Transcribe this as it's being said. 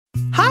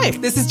Hi,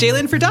 this is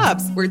Jalen for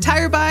Dobbs, where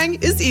tire buying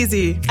is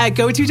easy. At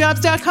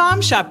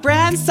GoToDobbs.com, shop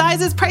brands,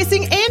 sizes,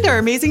 pricing, and our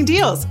amazing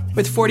deals.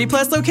 With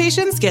 40-plus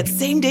locations, get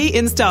same-day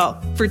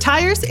install. For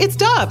tires, it's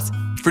Dobbs.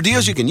 For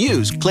deals you can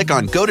use, click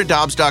on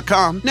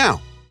GoToDobbs.com now.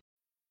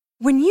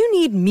 When you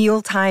need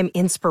mealtime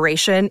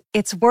inspiration,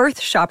 it's worth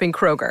shopping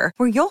Kroger,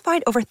 where you'll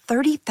find over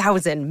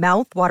 30,000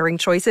 mouth-watering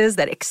choices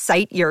that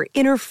excite your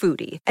inner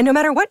foodie. And no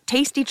matter what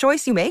tasty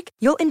choice you make,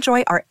 you'll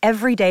enjoy our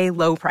everyday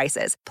low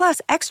prices, plus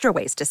extra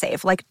ways to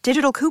save, like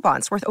digital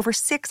coupons worth over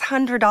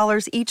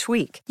 $600 each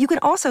week. You can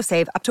also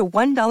save up to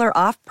 $1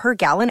 off per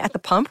gallon at the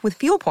pump with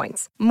fuel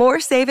points.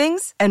 More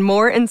savings and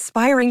more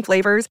inspiring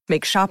flavors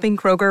make shopping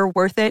Kroger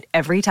worth it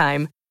every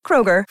time.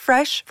 Kroger,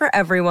 fresh for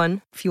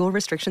everyone. Fuel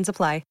restrictions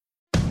apply.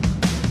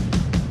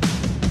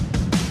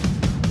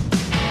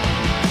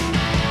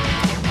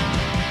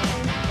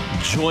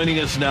 Joining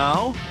us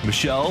now,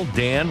 Michelle,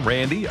 Dan,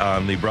 Randy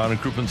on the Brown and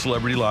Crouppen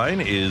Celebrity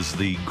Line is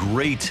the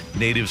great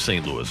native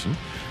St. Louisan,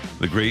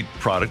 the great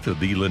product of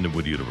the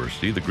Lindenwood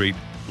University, the great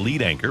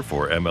lead anchor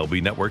for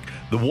MLB Network,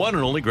 the one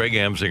and only Greg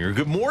Amsinger.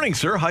 Good morning,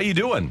 sir. How you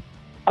doing?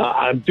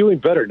 I'm doing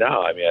better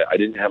now. I mean, I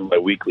didn't have my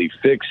weekly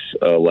fix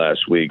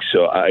last week,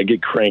 so I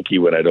get cranky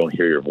when I don't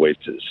hear your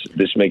voices.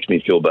 This makes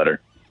me feel better.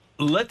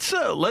 Let's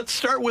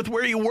start with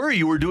where you were.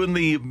 You were doing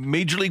the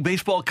Major League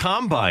Baseball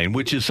Combine,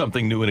 which is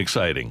something new and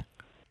exciting.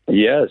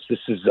 Yes, this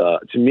is,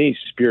 to me,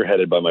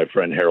 spearheaded by my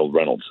friend Harold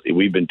Reynolds.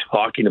 We've been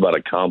talking about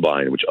a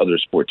combine, which other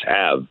sports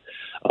have,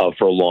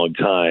 for a long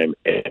time.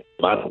 And the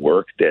amount of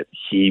work that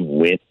he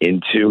went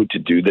into to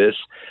do this,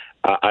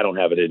 I don't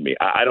have it in me.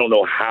 I don't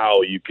know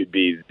how you could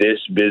be this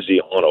busy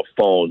on a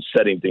phone,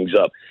 setting things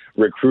up,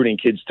 recruiting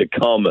kids to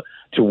come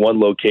to one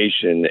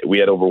location. We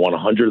had over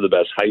 100 of the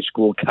best high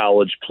school,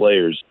 college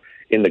players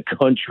in the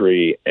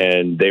country,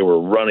 and they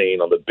were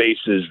running on the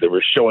bases. They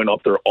were showing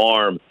off their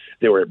arm.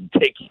 They were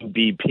taking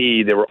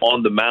BP. They were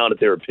on the mound if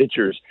they were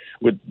pitchers,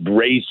 with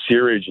Ray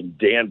Searage and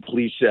Dan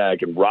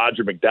Plesac and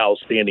Roger McDowell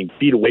standing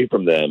feet away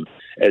from them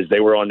as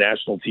they were on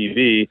national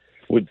TV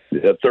with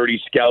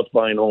 30 scouts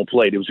behind home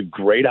plate. It was a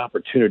great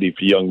opportunity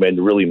for young men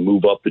to really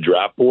move up the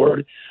draft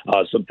board,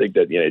 something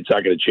that, it's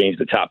not going to change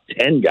the top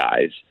 10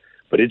 guys,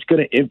 but it's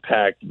going to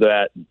impact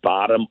that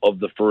bottom of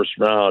the first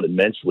round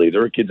immensely.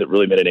 There are kids that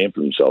really made a name for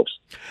themselves.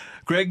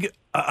 Greg,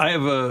 I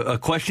have a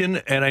question,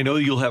 and I know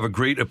you'll have a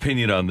great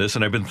opinion on this,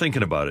 and I've been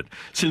thinking about it.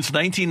 Since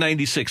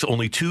 1996,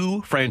 only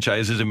two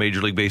franchises in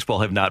Major League Baseball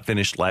have not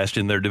finished last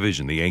in their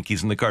division, the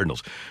Yankees and the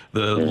Cardinals.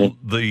 The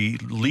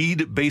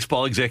lead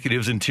baseball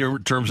executives in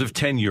terms of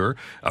tenure,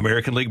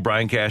 American League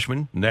Brian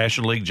Cashman,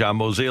 National League John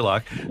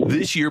Mozeliak.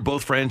 This year,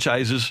 both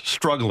franchises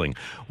struggling.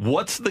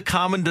 What's the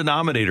common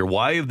denominator?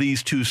 Why have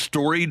these two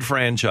storied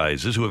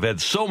franchises who have had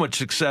so much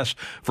success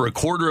for a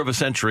quarter of a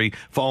century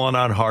fallen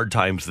on hard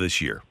times this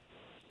year?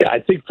 I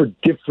think for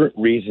different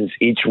reasons,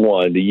 each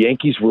one. The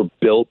Yankees were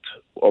built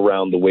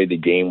around the way the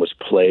game was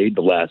played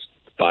the last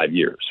 5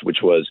 years, which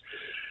was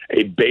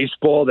a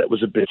baseball that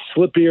was a bit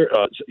slippier,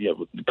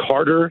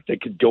 Carter that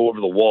could go over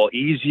the wall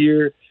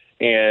easier,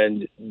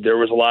 and there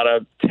was a lot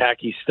of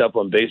tacky stuff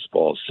on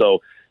baseball. So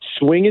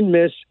swing and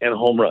miss and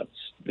home runs.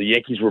 The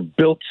Yankees were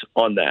built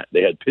on that.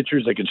 They had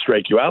pitchers that could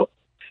strike you out,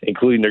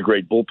 including their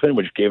great bullpen,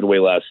 which gave it away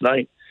last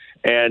night.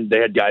 And they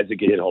had guys that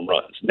could hit home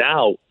runs.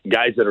 Now,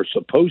 guys that are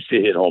supposed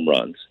to hit home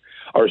runs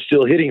are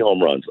still hitting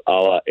home runs, a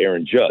la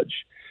Aaron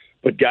Judge.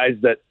 But guys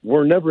that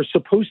were never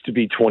supposed to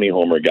be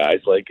 20-homer guys,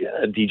 like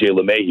DJ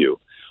LeMahieu,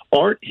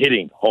 aren't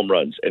hitting home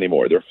runs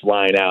anymore. They're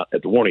flying out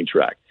at the warning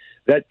track.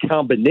 That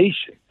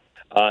combination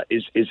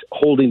is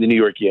holding the New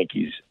York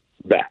Yankees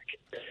back.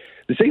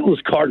 The St.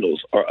 Louis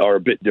Cardinals are a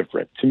bit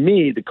different. To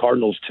me, the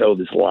Cardinals toe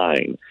this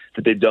line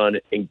that they've done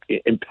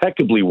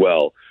impeccably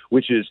well,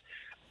 which is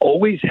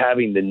always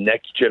having the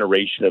next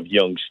generation of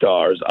young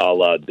stars, a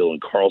la Dylan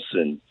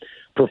Carlson,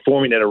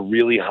 performing at a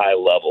really high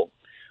level,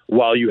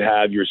 while you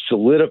have your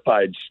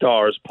solidified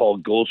stars, Paul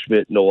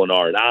Goldschmidt, Nolan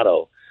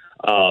Arenado,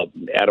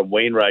 Adam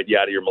Wainwright,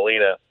 Yadier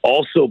Molina,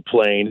 also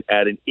playing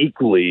at an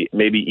equally,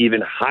 maybe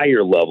even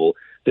higher level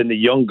than the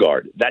young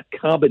guard. That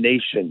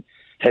combination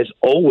has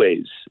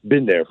always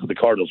been there for the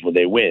Cardinals when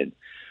they win.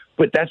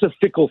 But that's a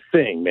fickle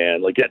thing,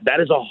 man. Like that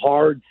is a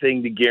hard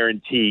thing to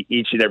guarantee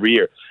each and every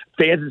year.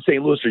 Fans in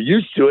St. Louis are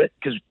used to it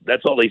because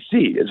that's all they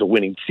see is a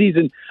winning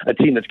season, a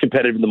team that's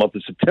competitive in the month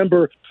of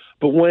September.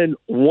 But when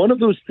one of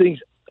those things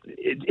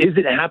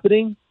isn't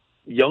happening,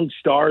 young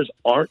stars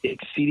aren't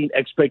exceeding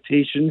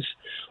expectations,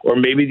 or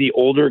maybe the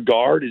older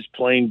guard is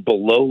playing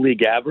below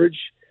league average,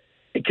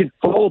 it can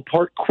fall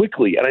apart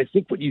quickly. And I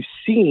think what you've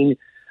seen,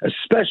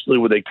 especially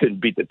when they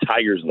couldn't beat the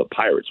Tigers and the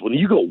Pirates, when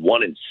you go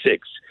 1-6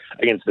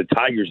 against the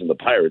Tigers and the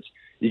Pirates,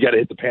 you got to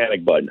hit the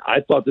panic button.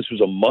 I thought this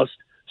was a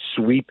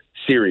must-sweep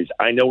series.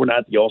 I know we're not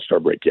at the All-Star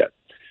break yet,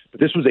 but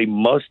this was a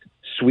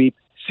must-sweep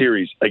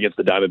series against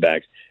the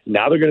Diamondbacks.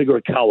 Now they're going to go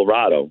to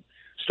Colorado,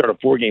 start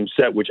a 4-game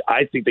set, which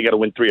I think they got to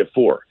win 3 of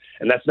 4.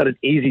 And that's not an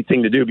easy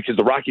thing to do because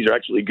the Rockies are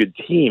actually a good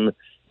team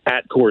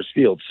at Coors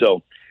Field.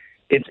 So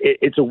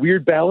it's a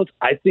weird balance.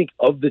 I think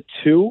of the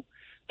two,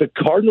 the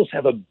Cardinals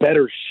have a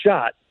better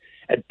shot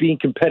at being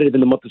competitive in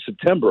the month of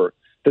September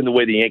than the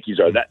way the Yankees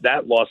are.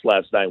 That loss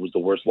last night was the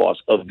worst loss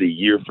of the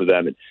year for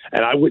them.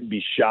 And I wouldn't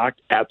be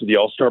shocked after the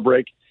All-Star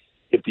break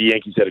if the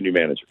Yankees had a new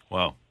manager.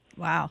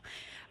 Wow.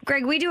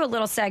 Greg, we do a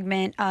little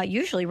segment,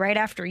 usually right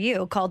after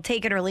you, called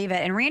Take It or Leave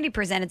It. And Randy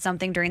presented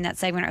something during that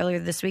segment earlier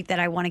this week that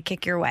I want to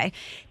kick your way.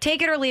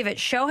 Take it or leave it.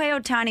 Shohei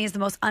Ohtani is the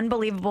most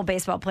unbelievable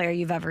baseball player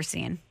you've ever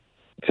seen.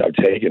 I'm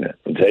taking it.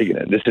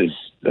 This is,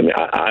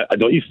 I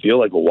don't you feel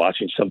like we're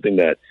watching something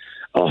that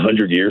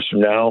 100 years from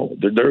now,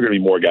 there are going to be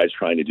more guys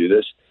trying to do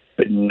this,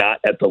 but not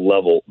at the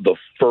level the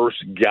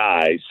first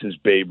guy since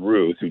Babe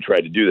Ruth who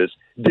tried to do this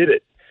did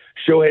it.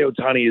 Shohei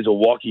Ohtani is a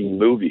walking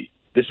movie.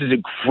 This is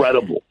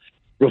incredible.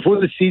 Before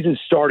the season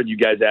started, you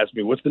guys asked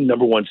me, what's the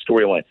number one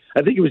storyline?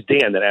 I think it was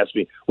Dan that asked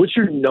me, what's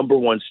your number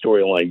one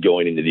storyline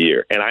going into the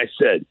year? And I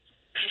said,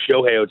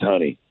 Shohei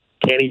Ohtani.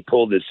 Can he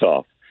pull this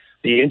off?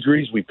 The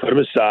injuries, we put him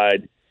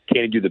aside.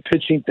 Can he do the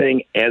pitching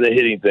thing and the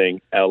hitting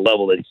thing at a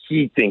level that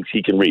he thinks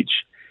he can reach?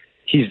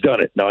 He's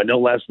done it. Now, I know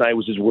last night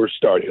was his worst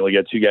start. He only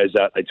got 2 guys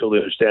out. I totally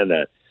understand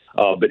that.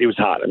 But it was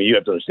hot. I mean, you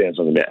have to understand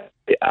something, man.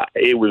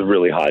 It was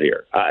really hot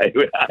here. I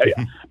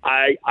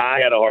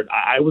had a hard.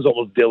 I was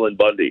almost Dylan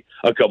Bundy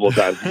a couple of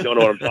times. You don't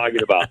know what I'm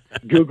talking about.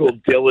 Google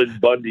Dylan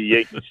Bundy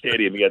Yankee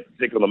Stadium. You got to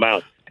stick on the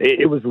mound.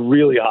 It was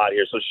really hot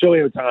here. So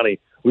Shohei Ohtani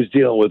was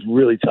dealing with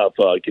really tough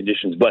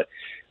conditions, but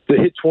to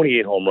hit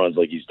 28 home runs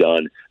like he's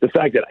done, the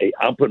fact that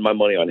I'm putting my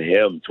money on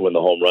him to win the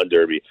home run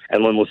derby,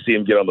 and then we'll see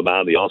him get on the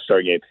mound in the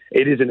All-Star game,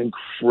 it is an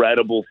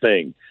incredible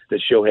thing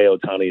that Shohei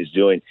Ohtani is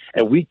doing,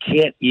 and we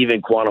can't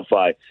even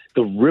quantify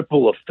the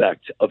ripple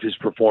effect of his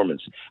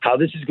performance, how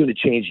this is going to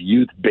change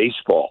youth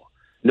baseball.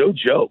 No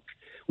joke.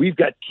 We've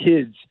got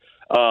kids,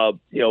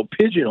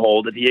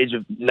 pigeonholed at the age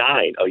of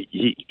 9. Oh,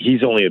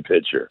 he's only a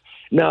pitcher.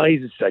 No,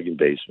 he's a second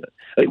baseman.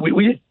 Like,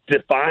 we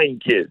define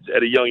kids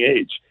at a young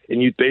age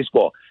in youth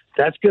baseball.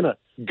 That's going to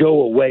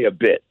go away a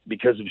bit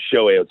because of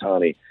Shohei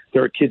Ohtani.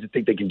 There are kids that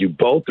think they can do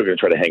both. They're going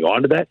to try to hang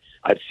on to that.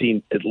 I've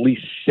seen at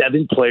least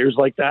 7 players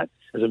like that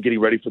as I'm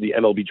getting ready for the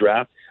MLB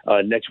draft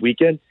next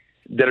weekend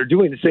that are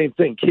doing the same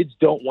thing. Kids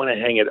don't want to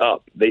hang it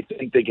up. They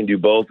think they can do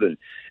both, and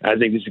I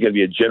think this is going to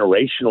be a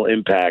generational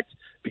impact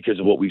because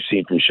of what we've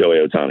seen from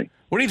Shohei Ohtani.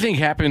 What do you think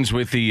happens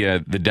with the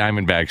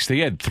Diamondbacks? They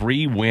had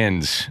 3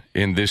 wins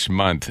in this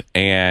month,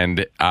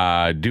 and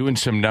doing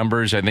some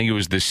numbers, I think it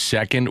was the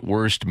second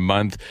worst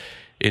month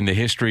in the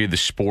history of the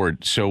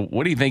sport. So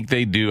what do you think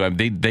they do?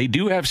 They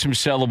do have some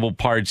sellable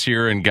parts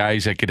here and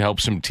guys that could help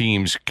some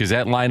teams because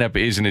that lineup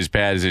isn't as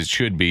bad as it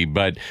should be.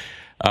 But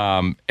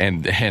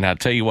and I'll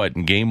tell you what,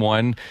 in Game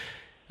 1,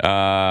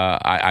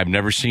 I've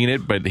never seen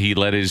it, but he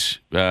let his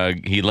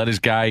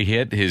guy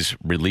hit, his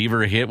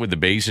reliever hit with the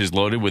bases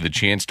loaded with a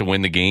chance to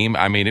win the game.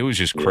 I mean, it was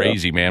just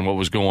crazy, man, what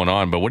was going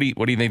on. But what do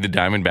you think the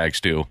Diamondbacks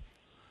do?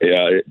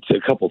 Yeah, it's a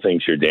couple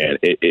things here, Dan.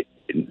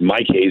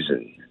 Mike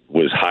Hazen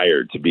was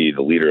hired to be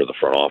the leader of the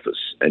front office,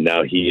 and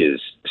now he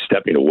is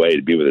stepping away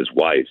to be with his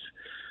wife,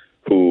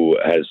 who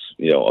has,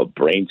 a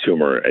brain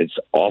tumor. It's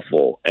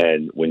awful.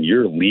 And when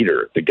your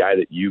leader, the guy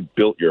that you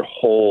built your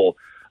whole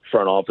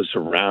front office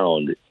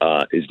around,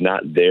 is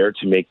not there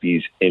to make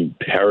these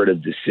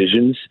imperative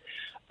decisions,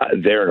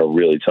 they're in a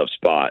really tough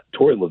spot.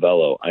 Torey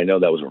Lovullo, I know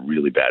that was a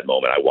really bad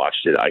moment. I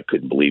watched it. I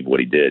couldn't believe what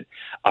he did.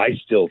 I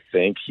still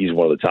think he's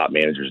one of the top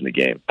managers in the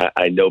game.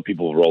 I know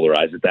people roll their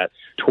eyes at that.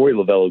 Torey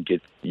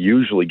Lovullo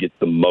usually gets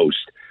the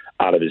most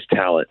out of his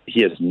talent.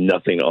 He has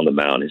nothing on the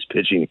mound. His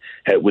pitching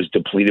was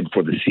depleted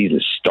before the season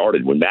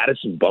started. When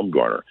Madison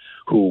Bumgarner,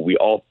 who we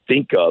all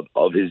think of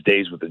his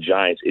days with the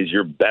Giants, is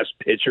your best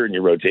pitcher in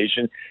your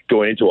rotation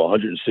going into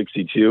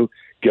 162,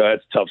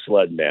 that's tough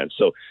sledding, man.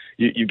 So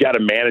you got a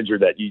manager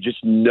that you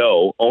just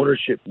know,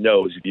 ownership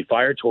knows, if you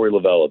fire Torey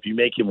Lovullo, if you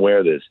make him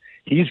wear this,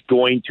 he's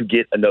going to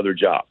get another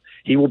job.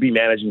 He will be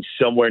managing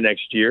somewhere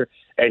next year,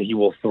 and he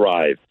will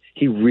thrive.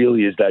 He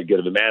really is that good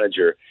of a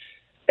manager.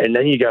 And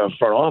then you got a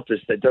front office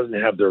that doesn't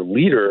have their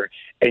leader,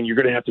 and you're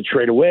going to have to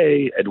trade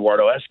away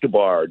Eduardo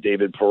Escobar,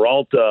 David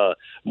Peralta,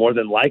 more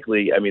than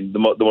likely. I mean, the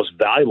most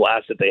valuable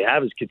asset they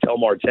have is Ketel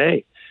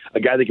Marte, a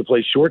guy that can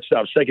play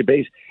shortstop, second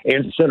base,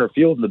 and center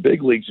field in the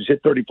big leagues, who's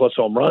hit 30-plus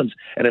home runs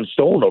and have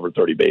stolen over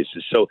 30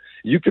 bases. So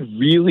you could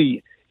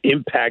really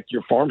impact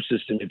your farm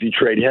system if you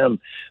trade him.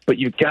 But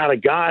you've got a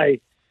guy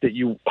that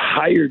you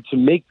hired to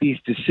make these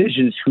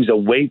decisions who's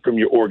away from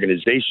your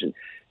organization.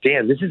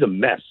 Dan, this is a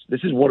mess.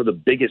 This is one of the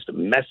biggest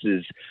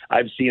messes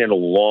I've seen in a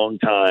long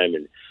time,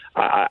 and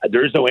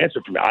there is no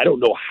answer for me. I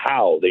don't know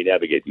how they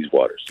navigate these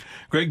waters.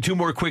 Greg, 2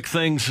 more quick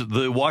things.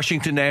 The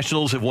Washington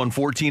Nationals have won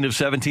 14 of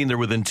 17. They're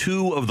within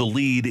 2 of the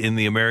lead in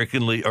the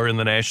American League or in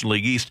the National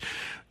League East.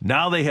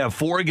 Now they have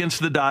 4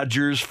 against the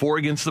Dodgers, 4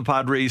 against the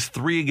Padres,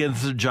 3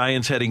 against the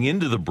Giants heading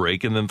into the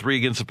break, and then 3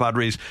 against the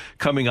Padres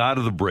coming out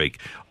of the break.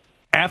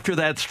 After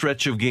that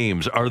stretch of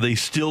games, are they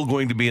still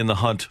going to be in the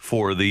hunt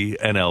for the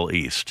NL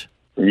East?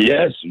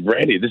 Yes,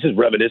 Randy, this is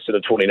reminiscent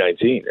of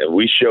 2019. And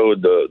we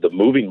showed the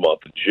moving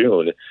month of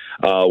June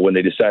when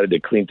they decided to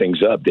clean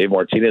things up. Dave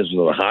Martinez was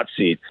on the hot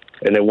seat,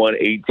 and they won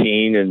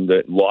 18 and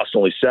lost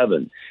only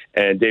 7.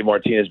 And Dave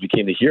Martinez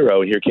became the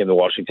hero, and here came the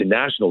Washington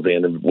Nationals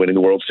and winning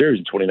the World Series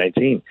in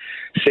 2019.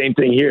 Same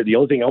thing here. The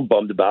only thing I'm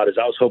bummed about is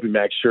I was hoping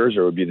Max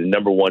Scherzer would be the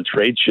number one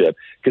trade chip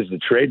because the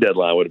trade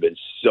deadline would have been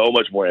so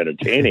much more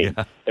entertaining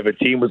if a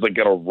team was like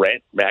going to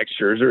rent Max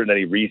Scherzer and then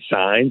he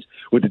re-signs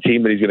with the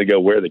team that he's going to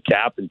go wear the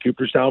cap in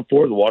Cooperstown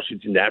for, the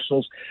Washington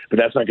Nationals. But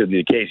that's not going to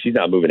be the case. He's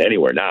not moving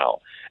anywhere now.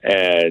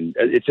 And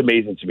it's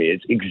amazing to me.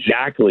 It's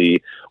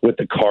exactly what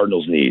the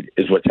Cardinals need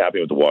is what's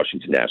happening with the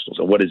Washington Nationals.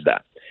 And what is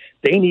that?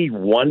 They need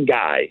one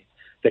guy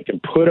that can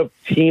put a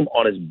team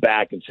on his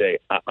back and say,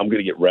 I'm going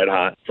to get red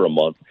hot for a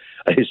month,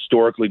 a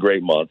historically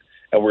great month,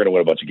 and we're going to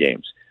win a bunch of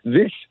games.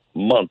 This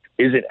month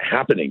isn't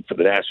happening for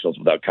the Nationals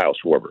without Kyle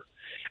Schwarber.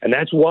 And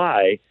that's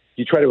why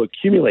you try to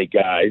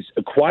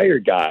acquire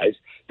guys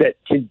that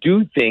can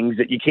do things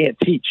that you can't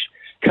teach.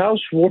 Kyle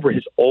Schwarber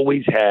has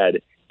always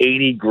had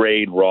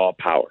 80-grade raw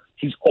power.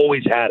 He's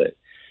always had it.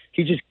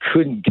 He just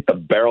couldn't get the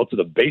barrel to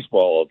the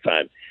baseball all the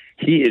time.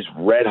 He is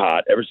red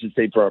hot ever since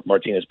Dave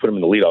Martinez put him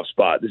in the leadoff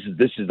spot. This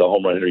is the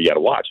home run hitter you got to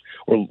watch.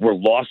 We're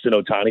lost in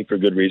Ohtani for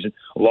good reason,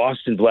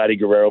 lost in Vladdy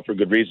Guerrero for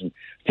good reason.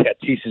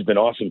 Tatis has been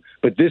awesome,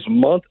 but this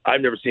month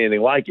I've never seen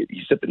anything like it.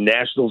 He set the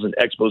Nationals and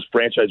Expos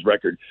franchise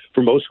record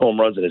for most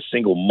home runs in a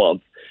single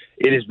month.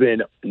 It has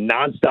been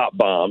nonstop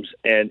bombs,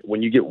 and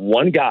when you get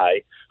one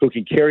guy who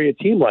can carry a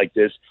team like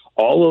this,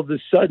 all of a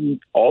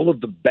sudden, all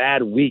of the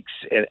bad weeks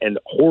and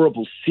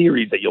horrible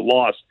series that you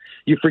lost,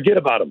 you forget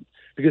about them.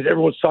 Because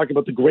everyone's talking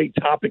about the great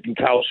topic in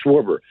Kyle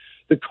Schwarber.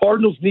 The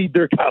Cardinals need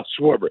their Kyle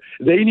Schwarber.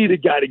 They need a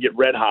guy to get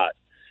red hot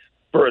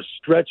for a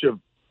stretch of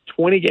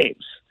 20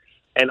 games.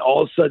 And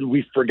all of a sudden,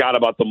 we forgot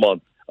about the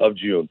month of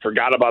June,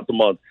 forgot about the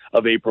month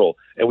of April,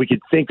 and we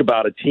could think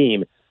about a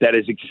team that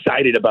is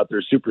excited about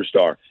their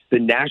superstar. The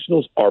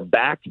Nationals are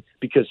back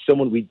because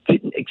someone we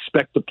didn't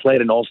expect to play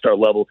at an all-star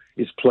level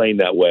is playing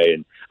that way.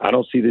 And I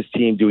don't see this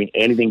team doing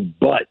anything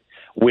but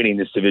winning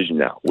this division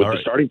now. With the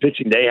starting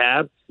pitching they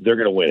have, they're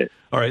going to win it.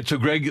 All right, so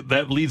Greg,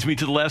 that leads me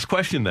to the last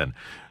question then.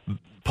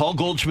 Paul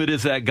Goldschmidt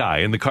is that guy,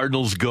 and the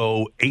Cardinals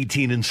go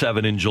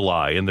 18-7 in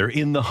July, and they're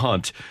in the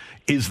hunt.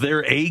 Is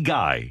there a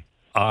guy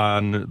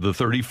on the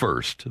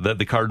 31st that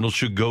the Cardinals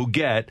should go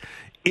get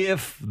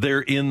if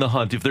they're in the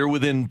hunt, if they're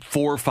within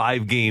 4 or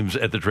 5 games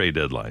at the trade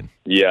deadline?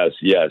 Yes,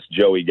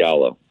 Joey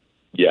Gallo.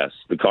 Yes,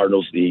 the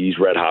Cardinals, he's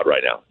red hot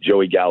right now.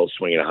 Joey Gallo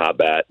swinging a hot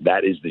bat.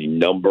 That is the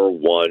number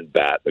one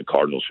bat the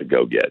Cardinals should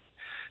go get.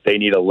 They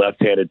need a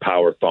left-handed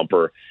power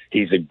thumper.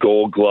 He's a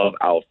Gold Glove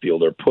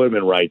outfielder. Put him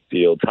in right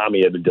field.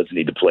 Tommy Edman doesn't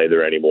need to play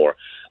there anymore.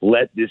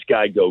 Let this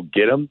guy go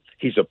get him.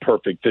 He's a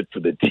perfect fit for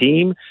the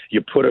team.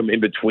 You put him in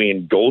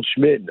between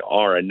Goldschmidt and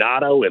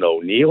Arenado and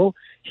O'Neill.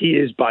 He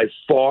is by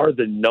far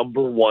the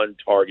number one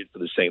target for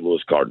the St.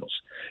 Louis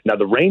Cardinals. Now,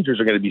 the Rangers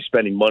are going to be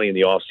spending money in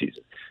the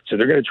offseason, so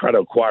they're going to try to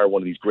acquire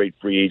one of these great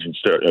free agent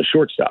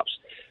shortstops.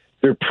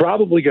 They're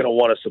probably going to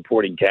want a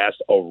supporting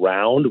cast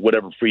around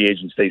whatever free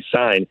agents they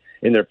sign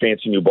in their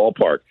fancy new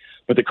ballpark.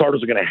 But the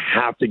Cardinals are going to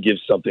have to give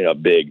something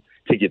up big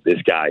to get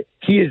this guy.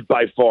 He is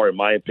by far, in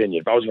my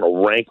opinion, if I was going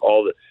to rank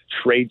all the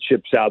trade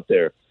chips out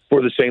there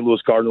for the St.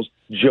 Louis Cardinals,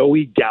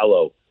 Joey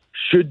Gallo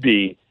should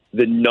be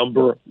the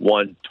number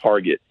one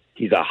target.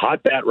 He's a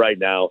hot bat right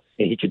now,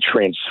 and he could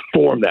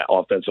transform that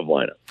offensive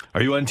lineup.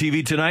 Are you on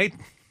TV tonight?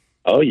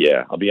 Oh,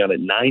 yeah. I'll be on at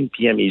 9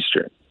 p.m.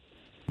 Eastern.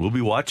 We'll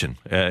be watching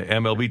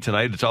MLB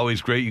tonight. It's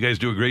always great. You guys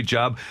do a great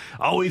job.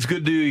 Always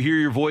good to hear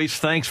your voice.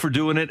 Thanks for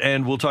doing it,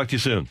 and we'll talk to you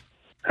soon.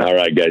 All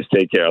right, guys.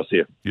 Take care. I'll see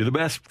you. You're the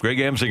best. Greg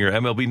Amsinger,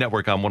 MLB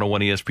Network on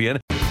 101 ESPN.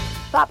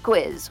 Pop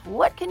quiz.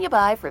 What can you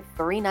buy for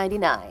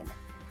 $3.99?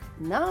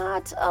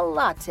 Not a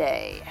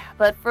latte.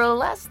 But for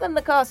less than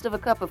the cost of a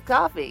cup of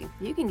coffee,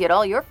 you can get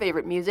all your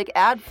favorite music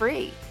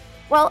ad-free.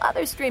 While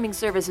other streaming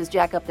services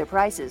jack up their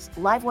prices,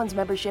 Live One's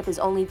membership is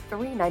only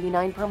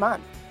 $3.99 per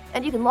month.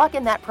 And you can lock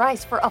in that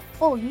price for a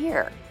full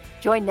year.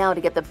 Join now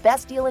to get the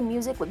best deal in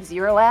music with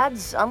 0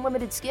 ads,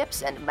 unlimited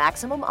skips, and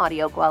maximum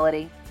audio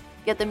quality.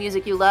 Get the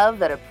music you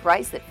love at a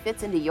price that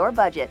fits into your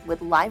budget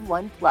with Live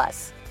One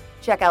Plus.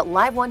 Check out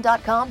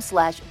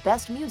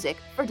liveone.com/bestmusic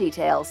for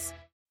details.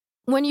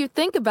 When you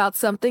think about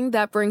something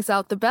that brings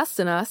out the best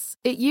in us,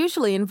 it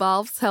usually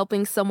involves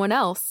helping someone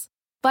else.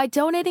 By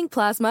donating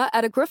plasma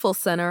at a Grifols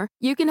Center,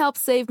 you can help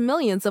save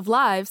millions of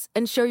lives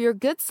and show your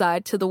good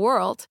side to the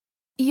world.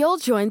 You'll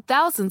join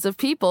thousands of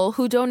people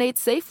who donate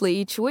safely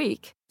each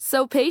week,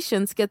 so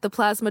patients get the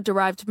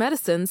plasma-derived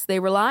medicines they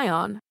rely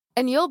on.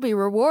 And you'll be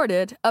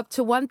rewarded up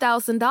to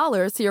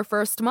 $1,000 your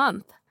first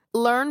month.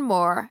 Learn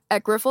more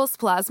at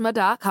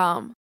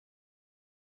GrifolsPlasma.com.